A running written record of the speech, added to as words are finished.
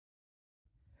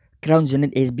Crown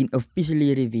Zenith has been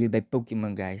officially revealed by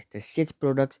Pokemon, guys. The set's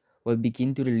products will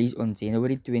begin to release on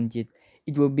January 20th.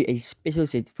 It will be a special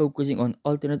set focusing on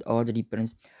alternate art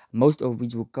reprints, most of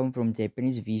which will come from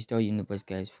Japanese V-Star universe,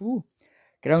 guys. Whew.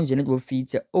 Crown Zenith will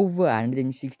feature over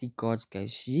 160 cards,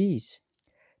 guys. Jeez.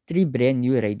 3 brand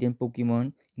new Radiant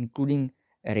Pokemon, including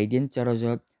a Radiant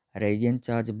Charizard, Radiant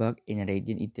Chargebug, and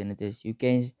Radiant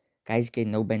Eternatus. Guys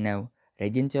can know by now.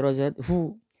 Radiant Charizard,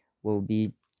 who will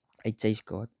be a chase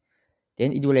card.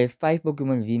 Then it will have 5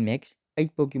 Pokemon V Max,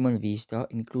 8 Pokemon V Star,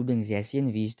 including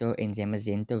Zacian V Star and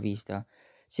Zamazenta V Star,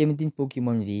 17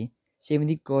 Pokemon V,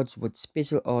 70 cards with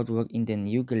special artwork in the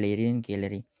new Galarian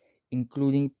Gallery,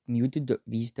 including Mewtwo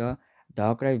V Star,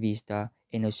 Darkrai V Star,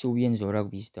 and Hisuian Zorak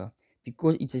V Star.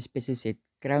 Because it's a special set,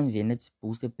 Crown Zenith's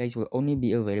booster packs will only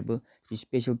be available through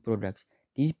special products.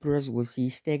 These products will see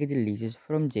staggered releases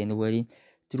from January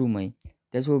through May.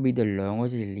 This will be the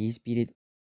longest release period.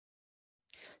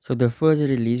 So the first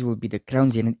release will be the Crown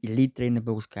Zenith Elite Trainer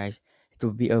box, guys. It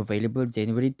will be available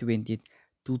January 20th,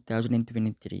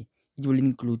 2023. It will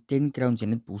include 10 Crown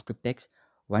Zenith booster packs,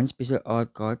 one special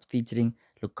art card featuring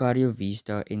Lucario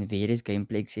V-Star and various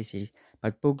gameplay accessories,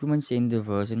 but Pokemon Center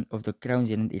version of the Crown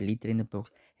Zenith Elite Trainer box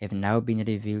have now been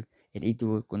revealed, and it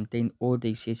will contain all the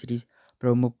accessories,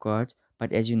 promo cards,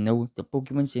 but as you know, the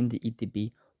Pokemon Center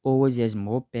ETB always has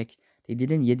more packs. They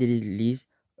didn't yet release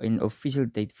an official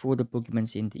date for the Pokemon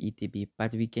Center ETB,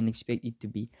 but we can expect it to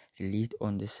be released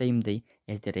on the same day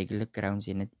as the regular Crown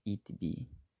Zenith ETB.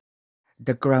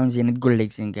 The Crown Zenith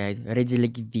collection, guys,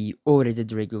 Regieleki V or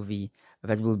Regidrago V,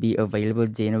 that will be available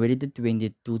January the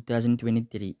 20th,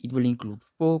 2023. It will include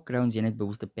 4 Crown Zenith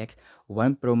booster packs,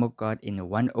 1 promo card, and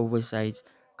 1 oversized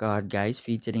card, guys,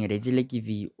 featuring Regieleki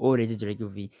V or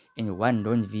Regidrago V, and 1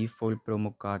 non-V foil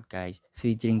promo card, guys,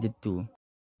 featuring the 2.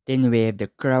 Then we have the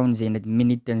Crown Zenith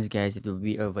mini tins, guys, that will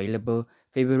be available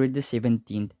February the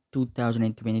 17th,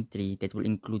 2023. That will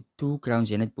include 2 Crown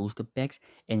Zenith booster packs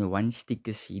and 1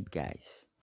 sticker sheet, guys.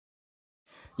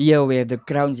 Here we have the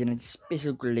Crown Zenith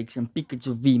Special Collection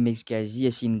Pikachu VMAX, guys.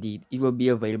 Yes, indeed. It will be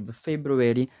available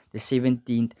February the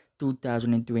 17th,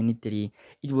 2023.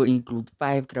 It will include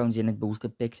 5 Crown Zenith booster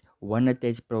packs, 1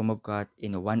 attached promo card,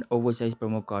 and 1 oversized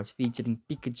promo card featuring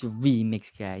Pikachu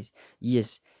VMAX, guys.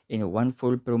 Yes, and 1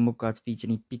 full promo card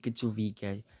featuring Pikachu V,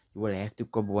 guys. You will have to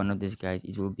cop one of these, guys.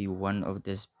 It will be one of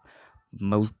the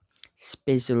most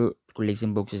special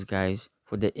collection boxes, guys,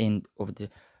 for the end of the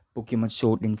Pokemon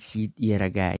Sword and Shield era,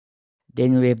 guys.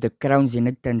 Then we have the Crown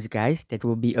Zenith tins, guys, that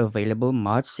will be available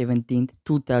March 17th,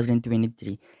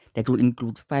 2023. That will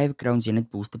include 5 Crown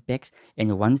Zenith booster packs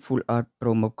and 1 full art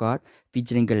promo card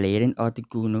featuring Galarian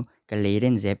Articuno,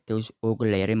 Galarian Zapdos, or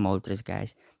Galarian Moltres,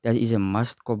 guys. That is a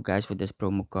must cop, guys, for this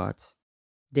promo cards.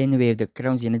 Then we have the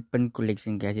Crown Zenith pin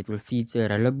collection, guys. It will feature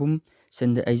Rillaboom,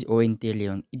 Cinderace, or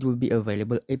Inteleon. It will be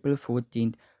available April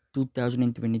 14th,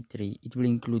 2023. It will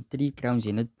include 3 Crown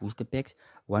Zenith booster packs,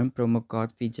 1 promo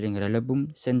card featuring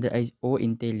Rillaboom, Cinderace, or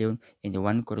Inteleon, and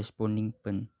 1 corresponding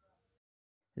pin.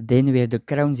 Then we have the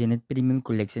Crown Zenith Premium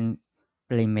Collection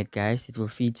playmat, guys. It will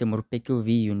feature Morpeko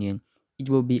V Union. It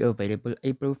will be available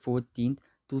April 14th,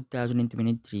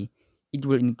 2023. It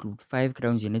will include 5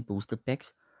 Crown Zenith booster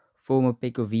packs, 4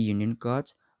 Morpeko V Union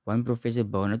cards, 1 Professor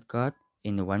Bonnet card,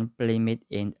 and 1 playmat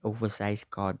and oversized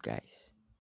card, guys.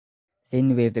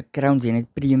 Then we have the Crown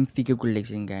Zenith Premium Figure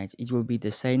Collection, guys. It will be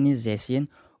the Shiny Zacian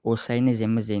or Shiny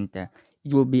Zamazenta.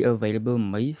 It will be available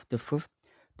May the 5th,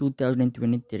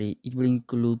 2023. It will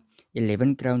include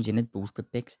 11 Crown Zenith booster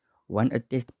packs, 1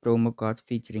 attached promo card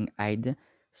featuring either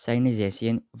Shiny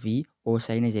Zacian V or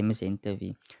Shiny Zamazenta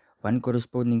V, 1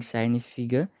 corresponding Shiny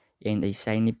figure and a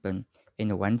Shiny pin,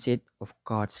 and 1 set of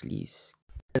card sleeves.